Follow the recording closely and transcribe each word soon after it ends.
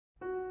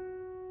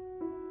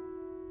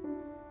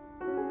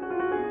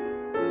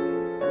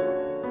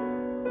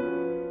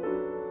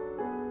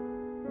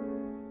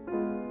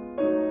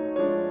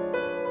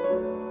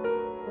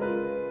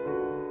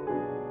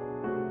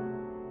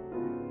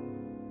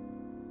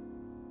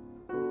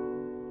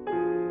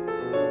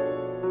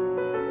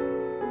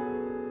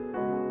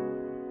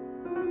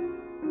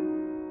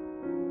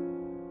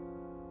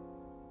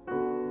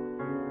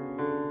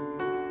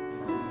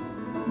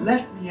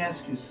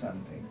ask you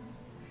something.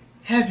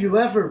 Have you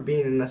ever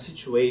been in a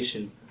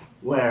situation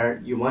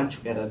where you want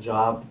to get a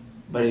job,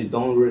 but you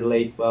don't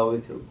relate well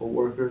with your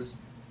coworkers,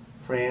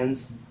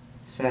 friends,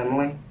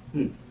 family?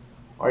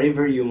 Or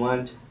even you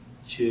want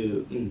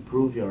to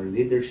improve your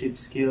leadership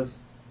skills?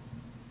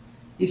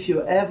 If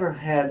you ever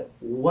had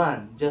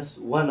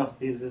just one of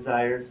these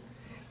desires,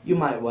 you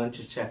might want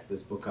to check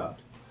this book out.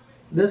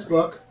 This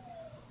book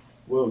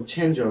will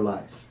change your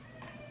life.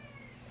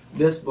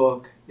 This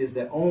book is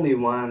the only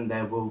one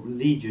that will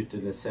lead you to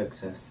the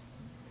success.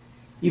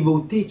 It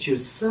will teach you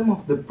some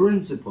of the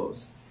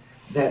principles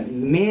that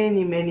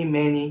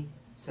many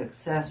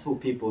successful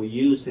people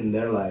use in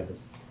their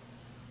lives.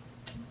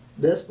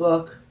 This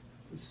book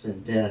is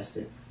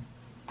fantastic.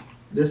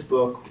 This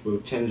book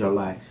will change your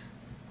life.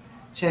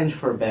 Change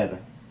for better.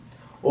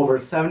 Over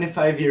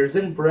 75 years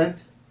in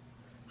print,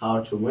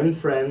 How to Win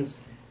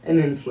Friends and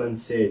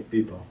Influence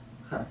people.